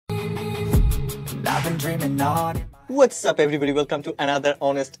I've been dreaming on. What's up everybody, welcome to another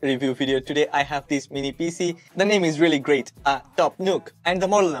honest review video. Today I have this mini PC. The name is really great, ATOPNUC, and the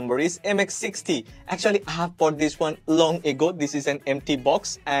model number is MX60. Actually I have bought this one long ago. This is an empty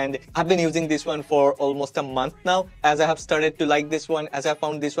box and I've been using this one for almost a month now, as I have started to like this one, as I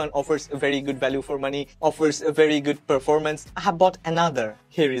found this one offers a very good value for money, offers a very good performance. I have bought another.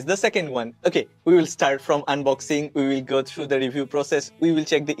 Here is the second one. Okay, we will start from unboxing. We will go through the review process. We will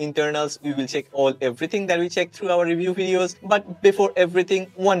check the internals. We will check everything that we check through our review videos. But before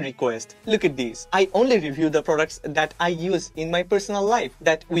everything, one request. Look at these. I only review the products that I use in my personal life,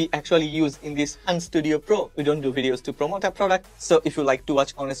 that we actually use in this HansTudio Pro. We don't do videos to promote a product. So if you like to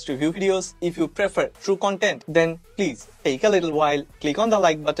watch honest review videos, if you prefer true content, then please take a little while, click on the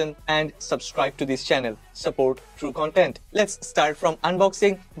like button and subscribe to this channel. Support true content. Let's start from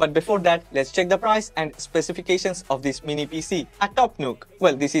unboxing, but before that, let's check the price and specifications of this mini PC. ATOPNUC.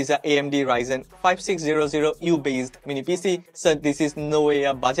 Well, this is a AMD Ryzen 5600U based mini PC, so this is no way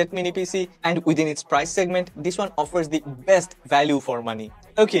a budget mini PC, and within its price segment, this one offers the best value for money.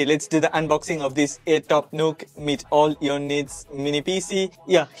 Okay, let's do the unboxing of this ATOPNUC Meet All Your Needs mini PC.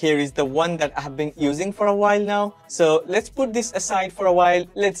 Yeah, here is the one that I have been using for a while now. So let's put this aside for a while.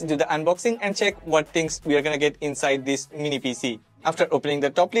 Let's do the unboxing and check what things we are gonna get inside this mini PC. After opening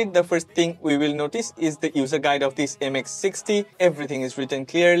the top lid, the first thing we will notice is the user guide of this MX60. Everything is written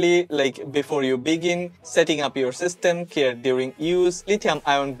clearly, like before you begin, setting up your system, care during use,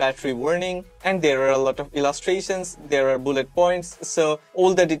 lithium-ion battery warning, and there are a lot of illustrations, there are bullet points, so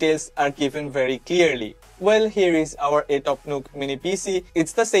all the details are given very clearly. Well, here is our ATOPNUC Mini PC.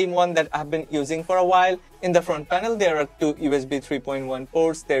 It's the same one that I've been using for a while. In the front panel, there are two USB 3.1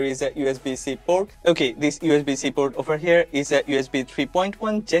 ports. There is a USB-C port. Okay, this USB-C port over here is a USB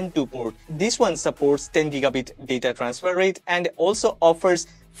 3.1 Gen 2 port. This one supports 10 gigabit data transfer rate and also offers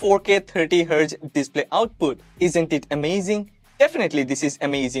 4K 30Hz display output. Isn't it amazing? Definitely this is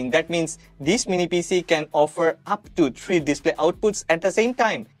amazing. That means this mini PC can offer up to 3 display outputs at the same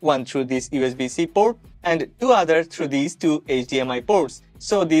time. One through this USB-C port and two other through these two HDMI ports.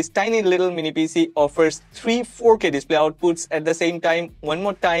 So this tiny little mini PC offers 3 4K display outputs at the same time. One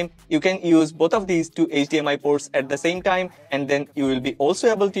more time, you can use both of these two HDMI ports at the same time, and then you will be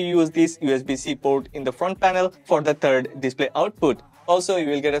also able to use this USB-C port in the front panel for the third display output. Also, you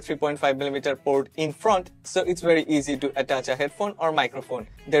will get a 3.5mm port in front, so it's very easy to attach a headphone or microphone.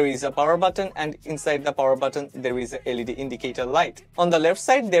 There is a power button, and inside the power button, there is a LED indicator light. On the left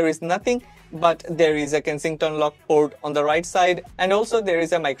side, there is nothing, but there is a Kensington lock port on the right side, and also there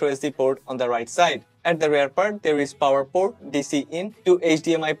is a microSD port on the right side. At the rear part, there is power port, DC in, two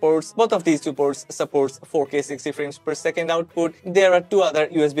HDMI ports. Both of these two ports supports 4K 60 frames per second output. There are two other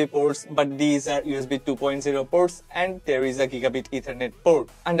USB ports, but these are USB 2.0 ports, and there is a gigabit Ethernet port.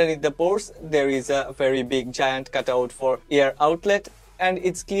 Underneath the ports, there is a very big giant cutout for air outlet, and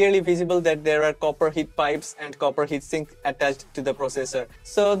it's clearly visible that there are copper heat pipes and copper heatsink attached to the processor.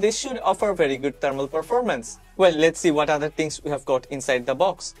 So this should offer very good thermal performance. Well, let's see what other things we have got inside the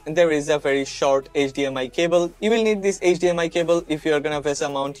box. There is a very short HDMI cable. You will need this HDMI cable if you are gonna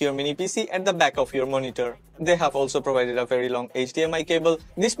VESA mount your mini PC at the back of your monitor. They have also provided a very long HDMI cable.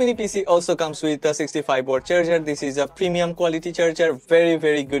 This mini PC also comes with a 65-watt charger. This is a premium quality charger,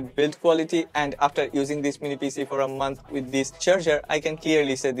 very good build quality, and after using this mini PC for a month with this charger, I can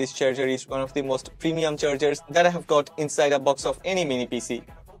clearly say this charger is one of the most premium chargers that I have got inside a box of any mini PC.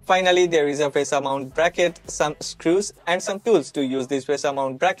 Finally, there is a VESA mount bracket, some screws, and some tools to use this VESA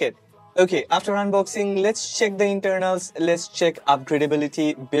mount bracket. Okay, after unboxing, let's check the internals, let's check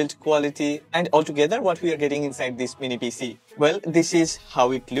upgradability, build quality, and altogether what we are getting inside this mini PC. Well, this is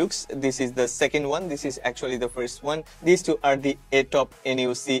how it looks. This is the second one. This is actually the first one. These two are the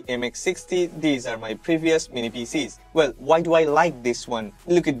ATOPNUC MX60. These are my previous mini PCs. Well, why do I like this one?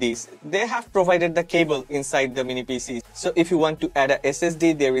 Look at this. They have provided the cable inside the mini PC. So if you want to add a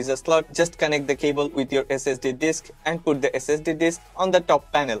SSD, there is a slot. Just connect the cable with your SSD disk and put the SSD disk on the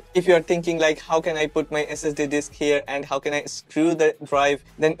top panel. If you are thinking like, how can I put my SSD disk here and how can I screw the drive?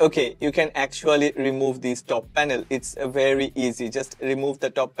 Then okay, you can actually remove this top panel. It's a very easy. Just remove the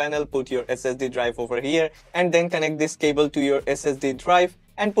top panel, put your SSD drive over here, and then connect this cable to your SSD drive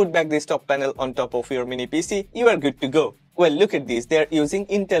and put back this top panel on top of your mini PC. You are good to go. Well, look at this. They are using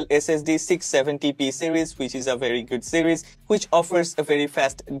Intel SSD 670p series, which is a very good series, which offers a very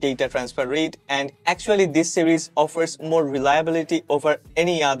fast data transfer rate, and actually this series offers more reliability over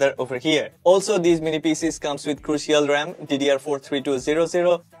any other over here. Also, these mini PCs comes with Crucial RAM DDR4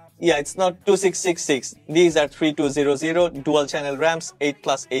 3200. Yeah, it's not 2666. These are 3200 dual channel RAMs, 8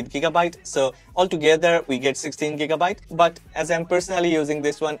 plus 8 gigabyte. So altogether we get 16 gigabyte. But as I'm personally using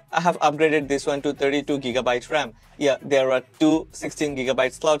this one, I have upgraded this one to 32 gigabyte RAM. Yeah, there are two 16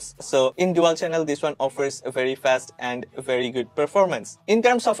 gigabyte slots. So in dual channel, this one offers a very fast and very good performance. In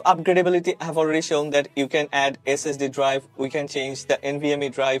terms of upgradability, I have already shown that you can add SSD drive, we can change the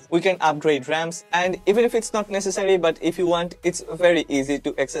NVMe drive, we can upgrade RAMs, and even if it's not necessary, but if you want, it's very easy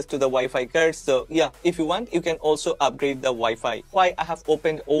to access to the Wi-Fi cards. So yeah, if you want, you can also upgrade the Wi-Fi. Why I have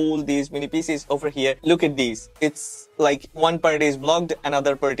opened all these mini PCs over here, look at these. It's like one part is blocked,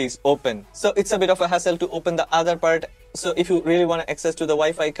 another part is open. So it's a bit of a hassle to open the other part. So if you really want to access to the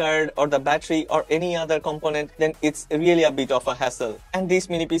Wi-Fi card or the battery or any other component, then it's really a bit of a hassle. And this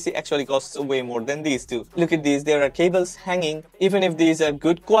mini PC actually costs way more than these two. Look at these, there are cables hanging. Even if these are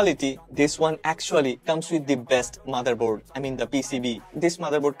good quality, this one actually comes with the best motherboard. I mean the PCB. This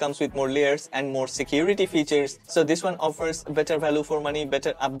motherboard comes with more layers and more security features. So this one offers better value for money,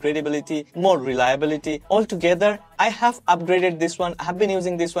 better upgradability, more reliability. Altogether, I have upgraded this one. I have been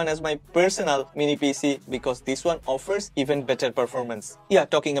using this one as my personal mini PC because this one offers even better performance. Yeah,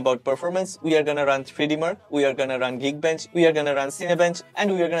 talking about performance, we are gonna run 3D Mark, we are gonna run Geekbench, we are gonna run Cinebench,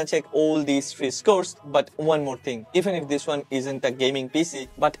 and we are gonna check all these three scores. But one more thing, even if this one isn't a gaming PC,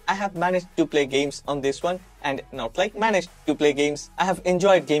 but I have managed to play games on this one. And not like managed to play games, I have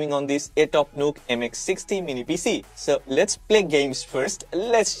enjoyed gaming on this ATOPNUC MX60 Mini PC. So let's play games first,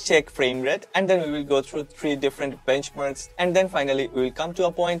 let's check frame rate, and then we will go through 3 different benchmarks, and then finally we will come to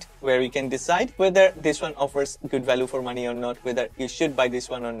a point where we can decide whether this one offers good value for money or not, whether you should buy this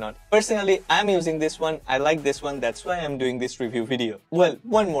one or not. Personally, I'm using this one, I like this one, that's why I'm doing this review video. Well,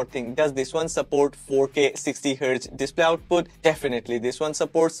 one more thing, does this one support 4K 60Hz display output? Definitely, this one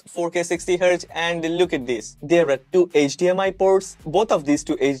supports 4K 60Hz, and look at this. There are 2 HDMI ports. Both of these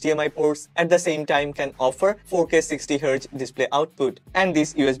 2 HDMI ports at the same time can offer 4K 60Hz display output. And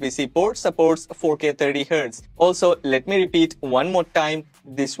this USB-C port supports 4K 30Hz. Also, let me repeat one more time,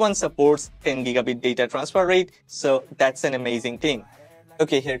 this one supports 10 gigabit data transfer rate. So that's an amazing thing.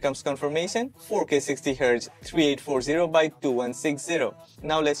 Okay, here comes confirmation, 4K 60Hz 3840 by 2160.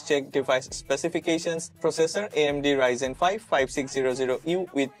 Now let's check device specifications. Processor AMD Ryzen 5 5600U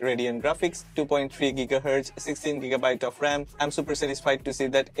with Radeon graphics, 2.3 GHz, 16 GB of RAM. I'm super satisfied to see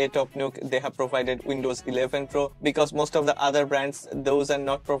that ATOPNUC, they have provided Windows 11 Pro, because most of the other brands, those are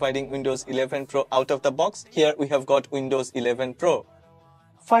not providing Windows 11 Pro out of the box. Here we have got Windows 11 Pro.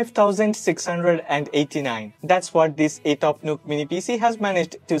 5689. That's what this ATOPNUC Mini PC has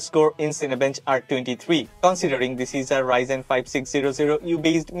managed to score in Cinebench R23. Considering this is a Ryzen 5600U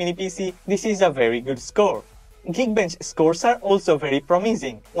based Mini PC, this is a very good score. Geekbench scores are also very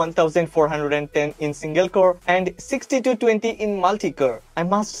promising, 1410 in single core and 6220 in multi-core. I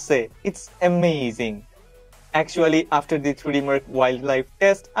must say, it's amazing. Actually, after the 3D Mark wildlife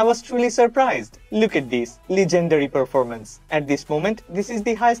test, I was truly surprised. Look at this, legendary performance. At this moment, this is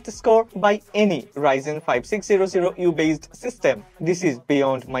the highest score by any Ryzen 5600U based system. This is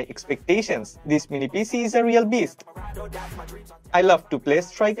beyond my expectations. This mini PC is a real beast. I love to play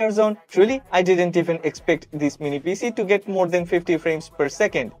Striker Zone. Truly, I didn't even expect this mini PC to get more than 50 frames per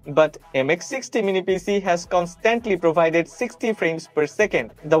second. But MX60 mini PC has constantly provided 60 frames per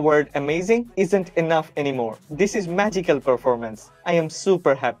second. The word amazing isn't enough anymore. This is magical performance. I am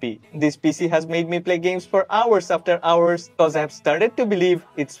super happy. This PC has made me play games for hours after hours because I have started to believe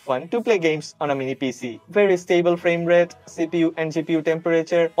it's fun to play games on a mini PC. Very stable frame rate, CPU and GPU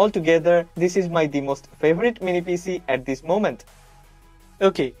temperature. Altogether, this is the most favorite mini PC at this moment.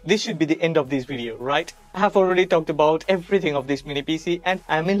 Okay, this should be the end of this video, right? I have already talked about everything of this mini PC and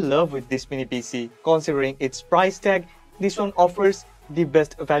I'm in love with this mini PC. Considering its price tag, this one offers the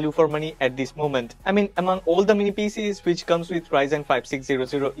best value for money at this moment. I mean, among all the mini PCs which comes with Ryzen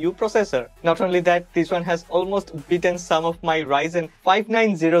 5600U processor. Not only that, this one has almost beaten some of my Ryzen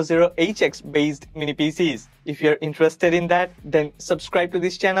 5900HX based mini PCs. If you're interested in that, then subscribe to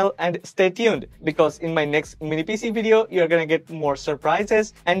this channel and stay tuned, because in my next mini PC video, you're gonna get more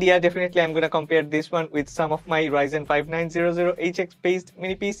surprises. And yeah, definitely I'm gonna compare this one with some of my Ryzen 5900HX based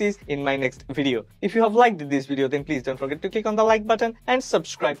mini PCs in my next video. If you have liked this video, then please don't forget to click on the like button and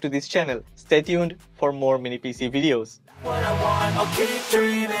subscribe to this channel. Stay tuned for more mini PC videos. What I want, I'll keep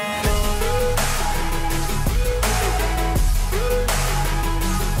dreaming.